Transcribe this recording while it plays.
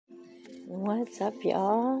What's up,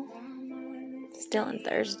 y'all? Still on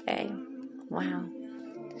Thursday. Wow.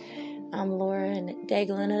 I'm Laura and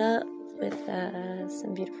daggling it up with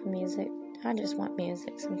some beautiful music. I just want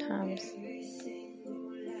music sometimes.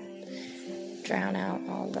 Drown out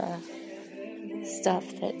all the stuff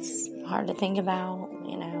that's hard to think about,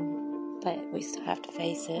 but we still have to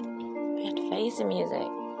face it. We have to face the music.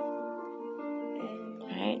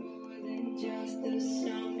 Right?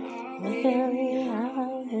 Very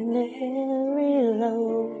high and very low.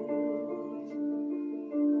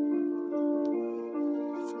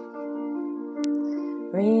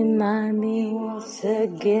 Remind me once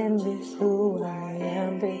again just who I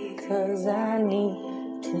am, because I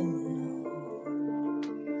need to know.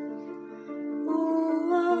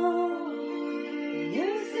 Oh,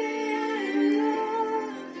 you say I am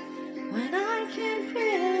loved when I can't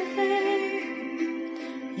feel a thing.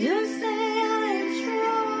 You say I am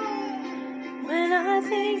strong when I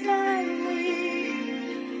think I'm weak.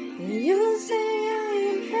 You say I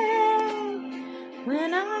am held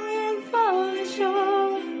when I am falling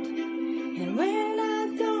short. And when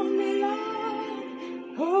I don't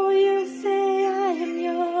belong, oh, you say I am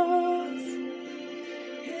yours.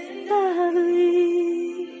 And I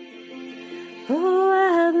believe, oh,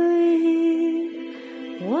 I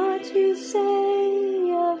believe what you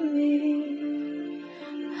say of me.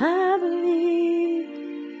 I believe.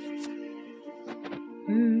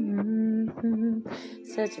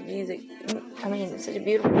 Such a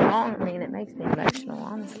beautiful song. It makes me emotional,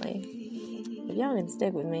 honestly. If y'all can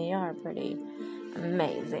stick with me, y'all are pretty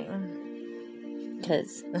amazing.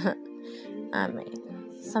 Because,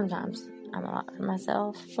 sometimes I'm a lot for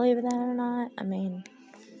myself, believe it or not.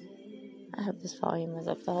 I hope this volume was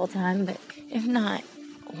up the whole time, but if not,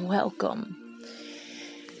 welcome.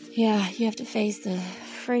 Yeah, you have to face the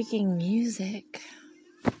freaking music.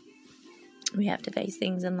 We have to face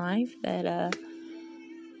things in life that are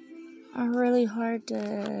really hard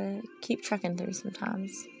to keep trucking through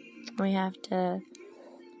sometimes. We have to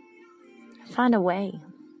find a way.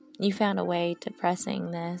 You found a way to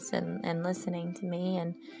pressing this and listening to me,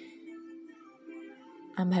 and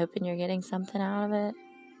I'm hoping you're getting something out of it.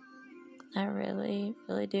 I really,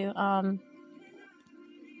 really do.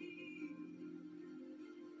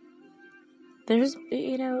 There's,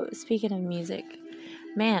 speaking of music,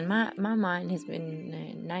 man, my mind has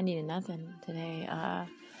been 90 to nothing today.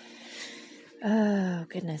 Oh,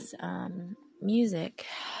 goodness. Music,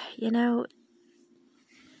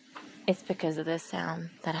 it's because of this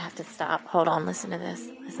sound that I have to stop. Hold on, listen to this.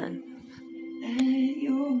 Listen. At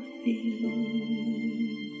your feet.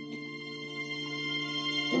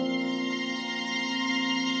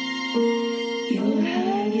 You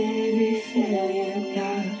have every failure,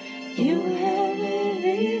 God. You have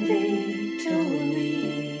every victory.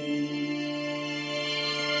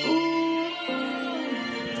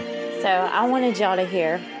 So I wanted y'all to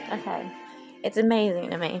hear. Okay. It's amazing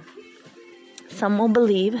to me. Some will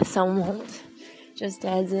believe, some won't. Just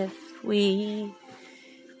as if we,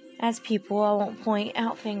 as people, I won't point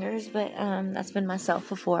out fingers, but that's been myself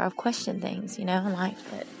before. I've questioned things, in life.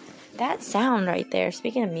 But that sound right there,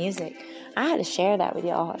 speaking of music, I had to share that with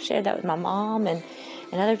y'all. I've shared that with my mom and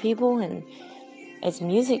other people, and it's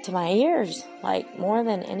music to my ears, like more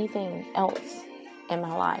than anything else in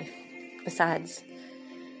my life, besides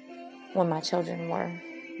when my children were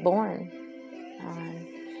born on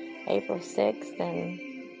April 6th, and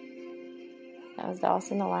that was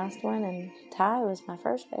Dawson, the last one, and Ty was my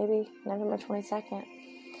first baby, November 22nd.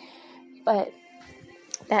 But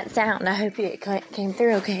that sound, I hope it came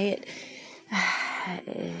through okay.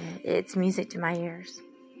 It's music to my ears.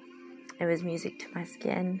 It was music to my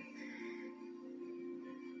skin.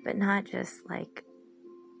 But not just like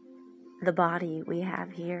the body we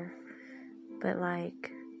have here, but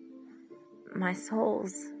like my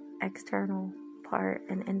soul's external part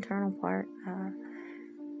and internal part.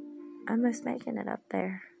 Almost making it up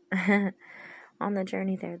there on the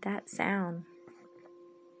journey there. That sound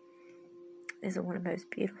is one of the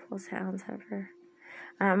most beautiful sounds ever.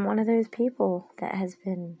 I'm one of those people that has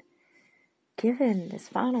been given this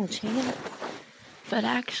final chance, but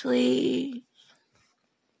actually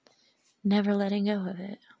never letting go of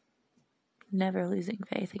it, never losing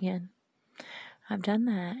faith again. I've done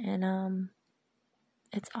that, and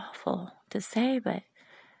it's awful to say, but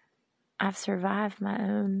I've survived my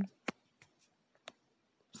own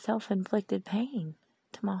self-inflicted pain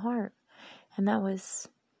to my heart, and that was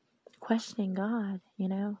questioning God,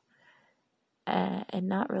 and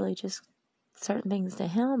not really just certain things to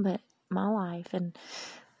Him, but my life, and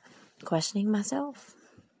questioning myself,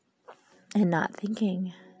 and not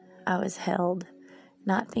thinking I was held,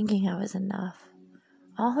 not thinking I was enough,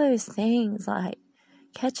 all those things like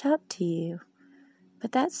catch up to you.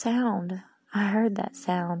 But that sound, I heard that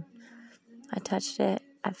sound. I touched it.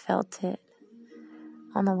 I felt it.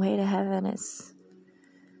 On the way to heaven, it's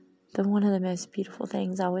one of the most beautiful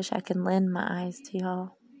things. I wish I could lend my eyes to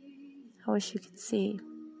y'all. I wish you could see.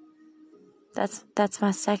 That's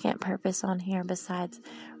my second purpose on here, besides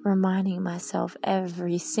reminding myself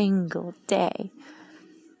every single day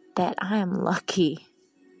that I am lucky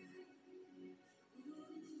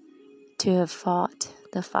to have fought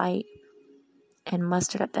the fight and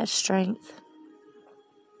mustered up that strength.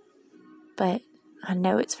 But I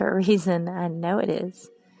know it's for a reason. I know it is.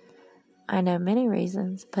 I know many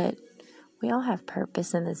reasons, but we all have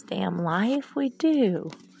purpose in this damn life. We do.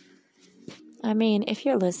 I mean, if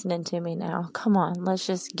you're listening to me now, come on, let's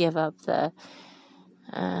just give up the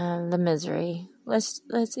misery. Let's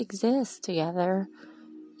exist together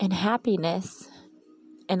in happiness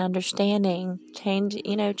and understanding,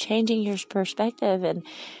 changing your perspective and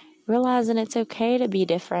realizing it's okay to be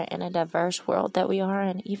different in a diverse world that we are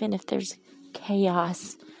in, even if there's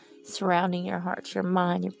chaos surrounding your heart, your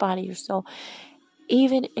mind, your body, your soul,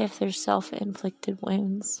 even if there's self-inflicted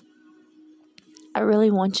wounds. I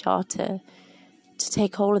really want y'all to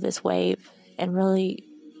take hold of this wave and really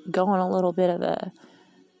go on a little bit of a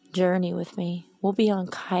journey with me. We'll be on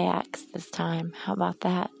kayaks this time. How about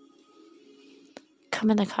that?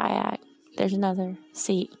 Come in the kayak. There's another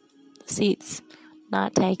seat. The seat's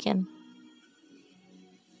not taken.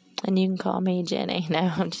 And you can call me Jenny. No,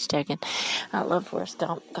 I'm just joking. I love Forrest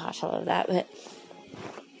Gump. Gosh, I love that. But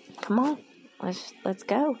come on. Let's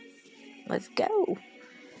go. Let's go.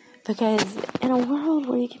 Because in a world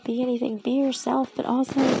where you can be anything, be yourself, but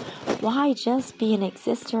also, why just be an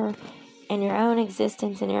exister in your own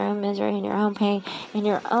existence, in your own misery, in your own pain, in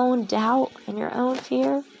your own doubt, in your own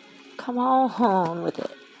fear? Come on with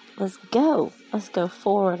it. Let's go. Let's go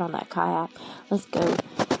forward on that kayak. Let's go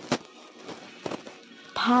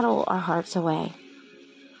paddle our hearts away.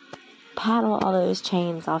 Paddle all those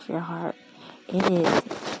chains off your heart. It is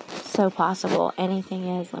so possible. Anything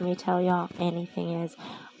is. Let me tell y'all, anything is.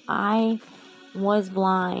 I was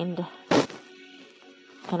blind,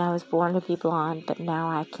 and I was born to be blind, but now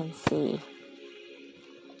I can see.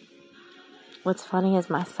 What's funny is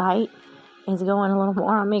my sight is going a little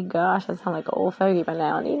more on me. Gosh, I sound like an old fogey by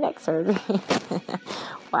now. I need neck surgery.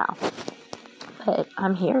 Wow. But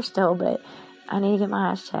I'm here still, but I need to get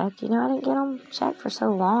my eyes checked. I didn't get them checked for so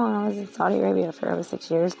long. I was in Saudi Arabia for over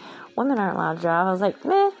 6 years. Women aren't allowed to drive. I was like,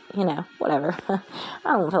 whatever.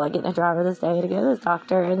 I don't feel like getting a driver this day to go to this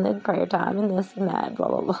doctor and then prayer time and this and that, blah,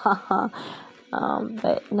 blah, blah.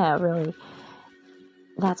 But no, really,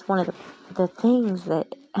 that's one of the things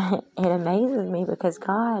that it amazes me, because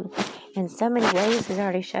God, in so many ways, has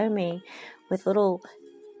already shown me with little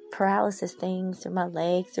paralysis things through my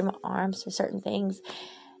legs, through my arms, through certain things,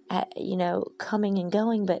 coming and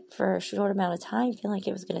going, but for a short amount of time, feeling like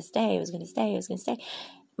it was going to stay.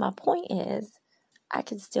 My point is, I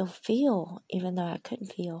could still feel, even though I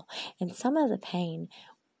couldn't feel. And some of the pain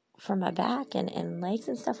from my back and legs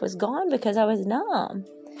and stuff was gone because I was numb.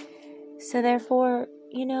 So therefore,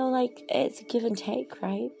 it's a give and take,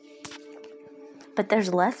 right? But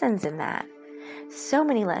there's lessons in that. So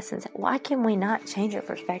many lessons. Why can we not change our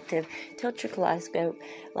perspective? Tilt your kaleidoscope.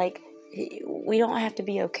 We don't have to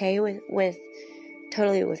be okay with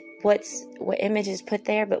what image is put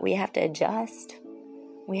there, but we have to adjust.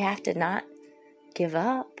 We have to not give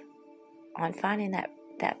up on finding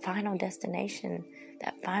that final destination,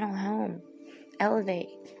 that final home. Elevate.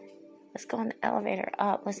 Let's go on the elevator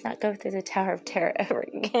up. Let's not go through the Tower of Terror ever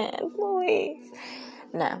again, please.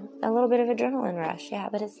 No, a little bit of adrenaline rush, yeah,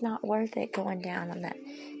 but it's not worth it going down on that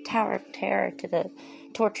Tower of Terror to the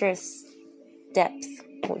torturous depths.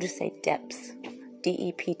 We'll just say depths.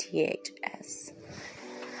 DEPTHS.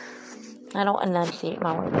 I don't enunciate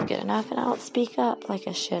my words good enough, and I don't speak up like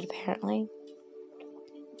I should, apparently.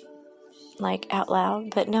 Like, out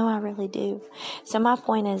loud, but no, I really do. So my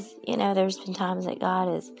point is, there's been times that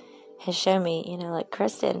God has shown me, like,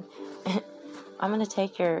 Kristen, I'm going to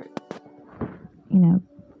take your,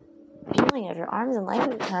 feeling of your arms and legs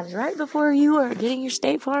at times right before you are getting your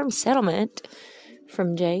State Farm settlement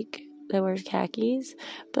from Jake that wears khakis,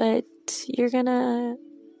 but you're going to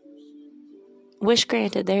wish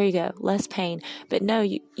granted, there you go, less pain. But no,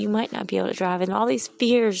 you might not be able to drive, and all these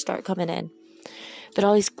fears start coming in. But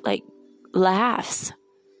all these, laughs,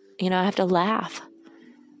 I have to laugh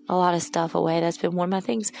a lot of stuff away. That's been one of my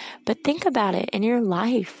things. But think about it in your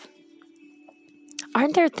life.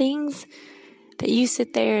 Aren't there things that you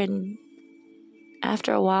sit there and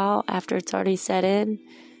after a while, after it's already set in,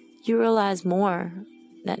 you realize more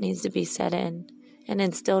that needs to be set in. and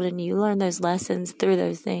instilled in you. Learn those lessons through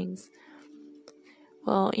those things.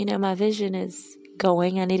 Well, my vision is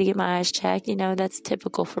going. I need to get my eyes checked. That's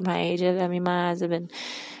typical for my age. My eyes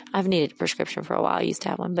I've needed a prescription for a while. I used to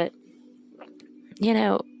have one, but,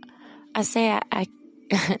 I say I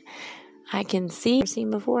I can see, seen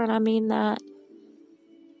before, and I mean that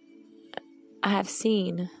I have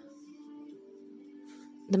seen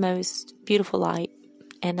the most beautiful light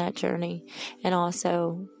in that journey, and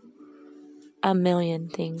also a million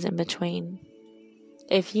things in between.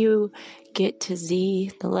 If you get to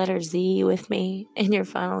Z, the letter Z with me, and you're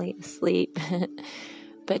finally asleep,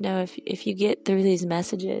 but no, if you get through these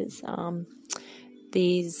messages,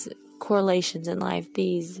 these correlations in life,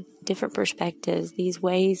 these different perspectives, these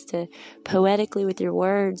ways to poetically with your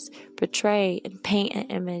words portray and paint an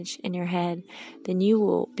image in your head, then you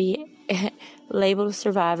will be labeled a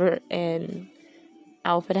survivor, and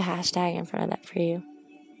I'll put a hashtag in front of that for you.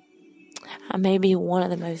 I may be one of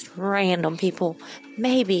the most random people,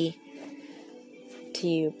 maybe, to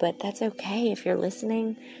you, but that's okay if you're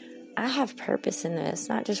listening. I have purpose in this,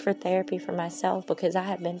 not just for therapy for myself, because I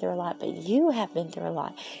have been through a lot, but you have been through a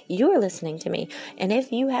lot. You are listening to me. And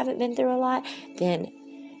if you haven't been through a lot, then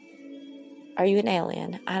are you an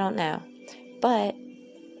alien? I don't know. But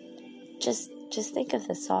just think of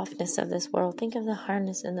the softness of this world. Think of the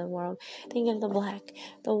hardness in the world. Think of the black,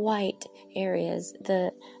 the white areas.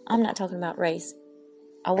 I'm not talking about race.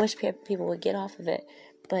 I wish people would get off of it,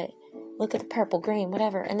 but look at the purple, green,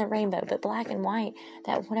 whatever, and the rainbow, but black and white.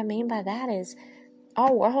 What I mean by that is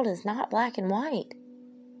our world is not black and white.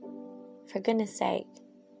 For goodness sake.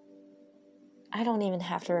 I don't even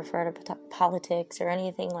have to refer to politics or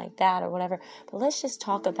anything like that or whatever, but let's just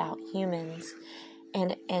talk about humans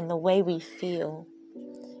and the way we feel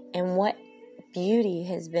and what beauty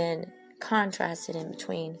has been contrasted in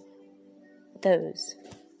between those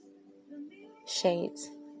shades,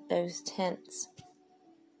 those tints.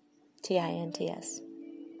 TINTS.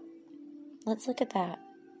 Let's look at that.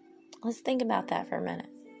 Let's think about that for a minute.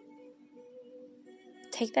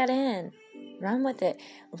 Take that in. Run with it.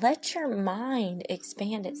 Let your mind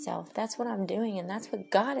expand itself. That's what I'm doing, and that's what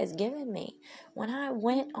God has given me. When I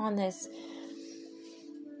went on this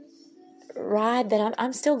ride that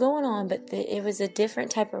I'm still going on, but it was a different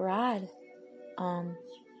type of ride.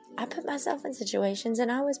 I put myself in situations,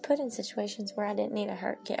 and I was put in situations where I didn't need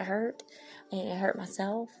to get hurt. I didn't hurt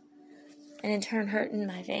myself. And in turn hurting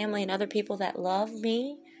my family and other people that love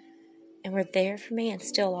me and were there for me and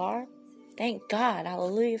still are. Thank God,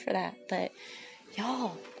 hallelujah for that. But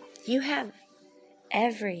y'all, you have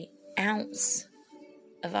every ounce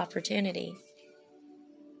of opportunity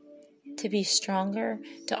to be stronger,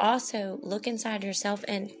 to also look inside yourself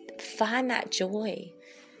and find that joy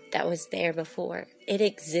that was there before. It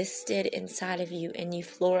existed inside of you, and you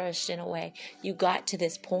flourished in a way. You got to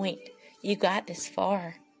this point. You got this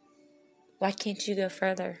far. Why can't you go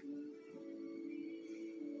further?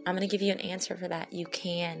 I'm going to give you an answer for that. You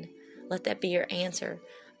can. Let that be your answer.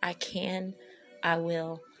 I can. I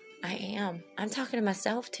will. I am. I'm talking to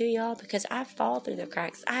myself too, y'all, because I fall through the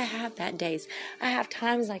cracks. I have bad days. I have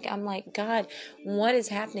times I'm like, God, what is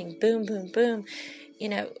happening? Boom, boom, boom.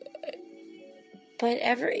 But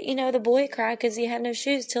the boy cried because he had no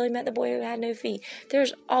shoes till he met the boy who had no feet.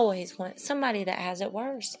 There's always somebody that has it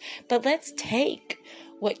worse. But let's take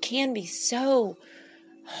what can be so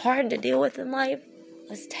hard to deal with in life.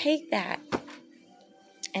 Let's take that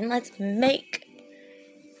and let's make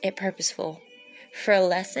it purposeful for a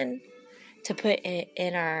lesson to put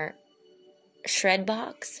in our shred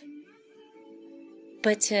box,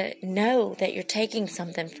 but to know that you're taking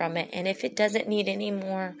something from it. And if it doesn't need any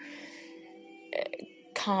more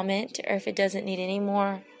comment, or if it doesn't need any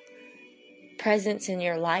more presence in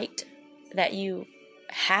your light that you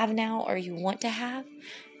have now or you want to have,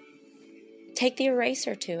 take the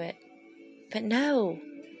eraser to it. But no,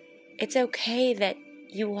 it's okay that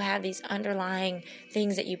you will have these underlying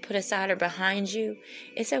things that you put aside or behind you.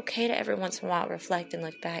 It's okay to every once in a while reflect and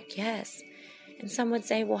look back, yes. And some would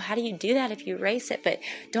say, well, how do you do that if you erase it? But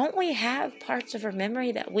don't we have parts of our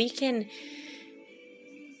memory that we can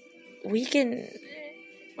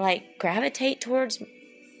like gravitate towards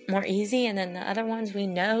more easy, and then the other ones we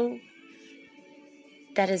know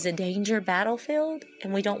that is a danger battlefield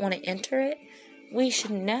and we don't want to enter it? We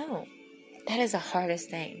should know. That is the hardest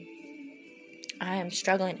thing. I am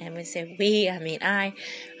struggling, and we say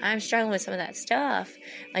I'm struggling with some of that stuff.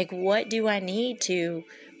 Like, what do I need to,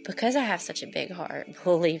 because I have such a big heart,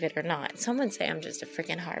 believe it or not. Someone say I'm just a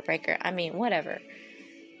freaking heartbreaker. Whatever.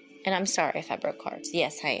 And I'm sorry if I broke hearts.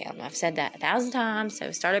 Yes, I am. I've said that 1,000 times.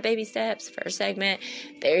 So start at baby steps, first segment.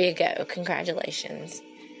 There you go. Congratulations.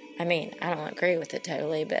 I mean, I don't agree with it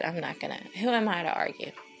totally, but I'm not gonna. Who am I to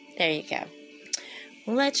argue? There you go.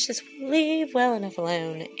 Let's just leave well enough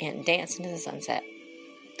alone and dance into the sunset.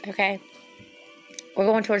 Okay? We're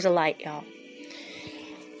going towards the light, y'all.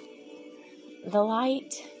 The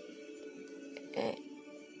light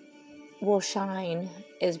will shine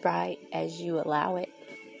as bright as you allow it.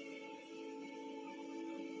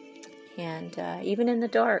 And even in the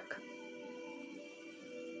dark,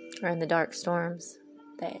 or in the dark storms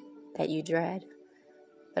that you dread.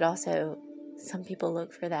 But also, some people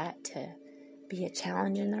look for that to be a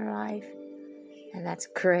challenge in their life. And that's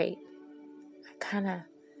great. I kind of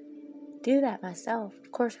do that myself.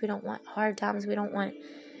 Of course, we don't want hard times. We don't want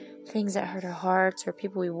things that hurt our hearts, or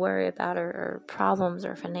people we worry about, or problems,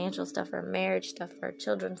 or financial stuff, or marriage stuff, or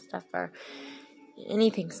children's stuff, or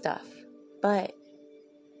anything stuff. But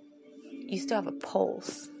you still have a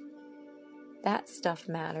pulse. That stuff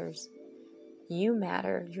matters. You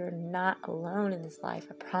matter. You're not alone in this life.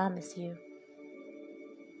 I promise you.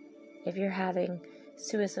 If you're having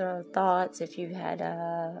suicidal thoughts, if you've had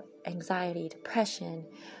anxiety, depression,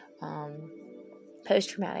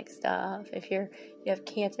 post-traumatic stuff, if you have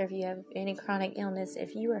cancer, if you have any chronic illness,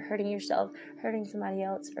 if you are hurting yourself, hurting somebody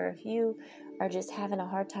else, or if you are just having a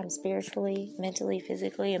hard time spiritually, mentally,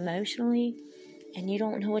 physically, emotionally, and you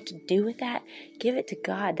don't know what to do with that, give it to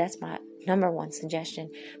God. That's my number one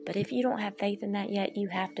suggestion. But if you don't have faith in that yet, you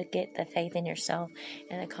have to get the faith in yourself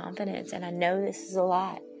and the confidence. And I know this is a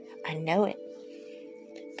lot. I know it.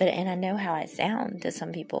 And I know how I sound to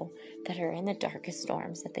some people that are in the darkest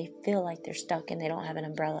storms, that they feel like they're stuck and they don't have an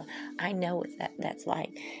umbrella. I know what that's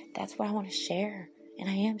like. That's what I want to share. And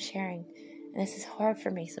I am sharing. And this is hard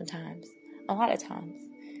for me sometimes. A lot of times.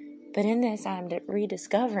 But in this, I'm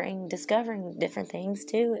discovering different things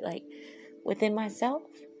too, like within myself,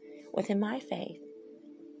 within my faith.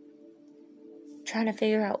 Trying to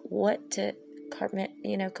figure out what to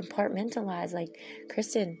compartmentalize. Like,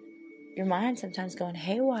 Kristen, your mind's sometimes going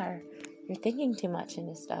haywire. You're thinking too much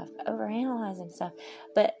into stuff, overanalyzing stuff.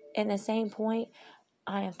 But in the same point,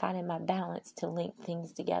 I am finding my balance to link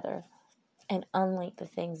things together and unlink the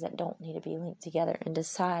things that don't need to be linked together, and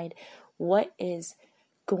decide what is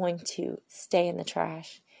going to stay in the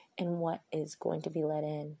trash and what is going to be let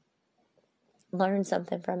in. Learn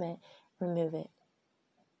something from it, remove it.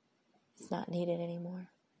 It's not needed anymore.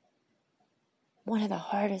 One of the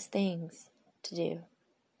hardest things to do,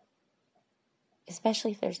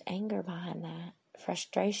 especially if there's anger behind that,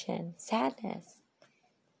 frustration, sadness.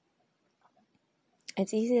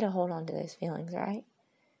 It's easy to hold on to those feelings, right?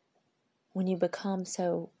 When you become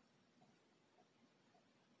so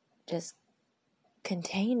just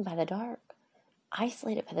contained by the dark,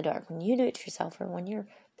 isolated by the dark, when you do it to yourself, or when you're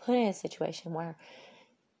put in a situation where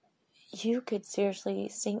you could seriously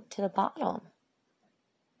sink to the bottom.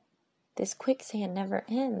 This quicksand never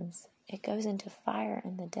ends. It goes into fire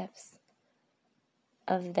in the depths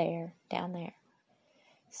of down there.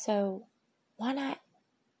 So why not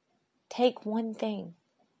take one thing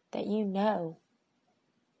that you know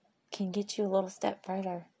can get you a little step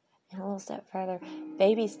further and a little step further,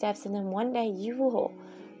 baby steps, and then one day you will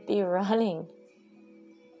be running.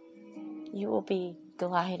 You will be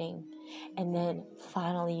gliding, and then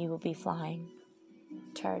finally you will be flying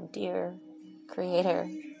to our dear Creator.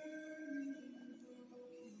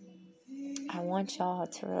 I want y'all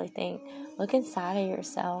to really think, look inside of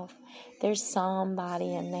yourself. There's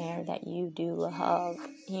somebody in there that you do love.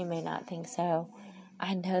 You may not think so.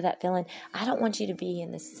 I know that feeling. I don't want you to be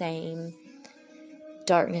in the same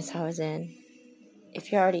darkness I was in.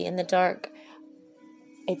 If you're already in the dark,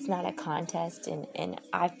 it's not a contest, and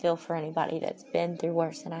I feel for anybody that's been through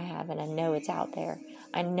worse than I have, and I know it's out there.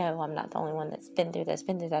 I know I'm not the only one that's been through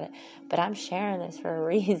that, but I'm sharing this for a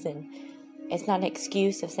reason. It's not an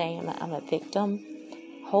excuse of saying I'm a victim.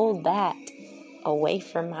 Hold that away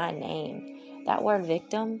from my name. That word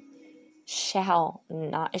victim shall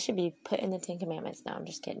not, it should be put in the 10 Commandments. No, I'm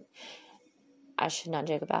just kidding. I should not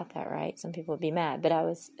joke about that, right? Some people would be mad, but that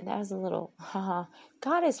was a little,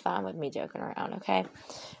 God is fine with me joking around, okay?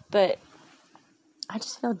 But I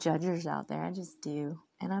just feel judgers out there. I just do.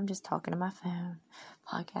 And I'm just talking to my phone,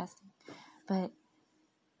 podcasting. But,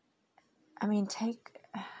 I mean,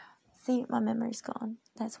 see, my memory's gone.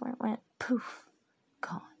 That's where it went. Poof.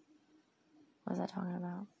 Gone. What was I talking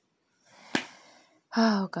about?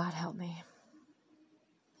 Oh, God help me.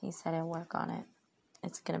 He said he'll work on it.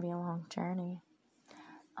 It's going to be a long journey.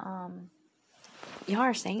 Y'all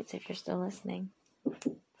are saints if you're still listening.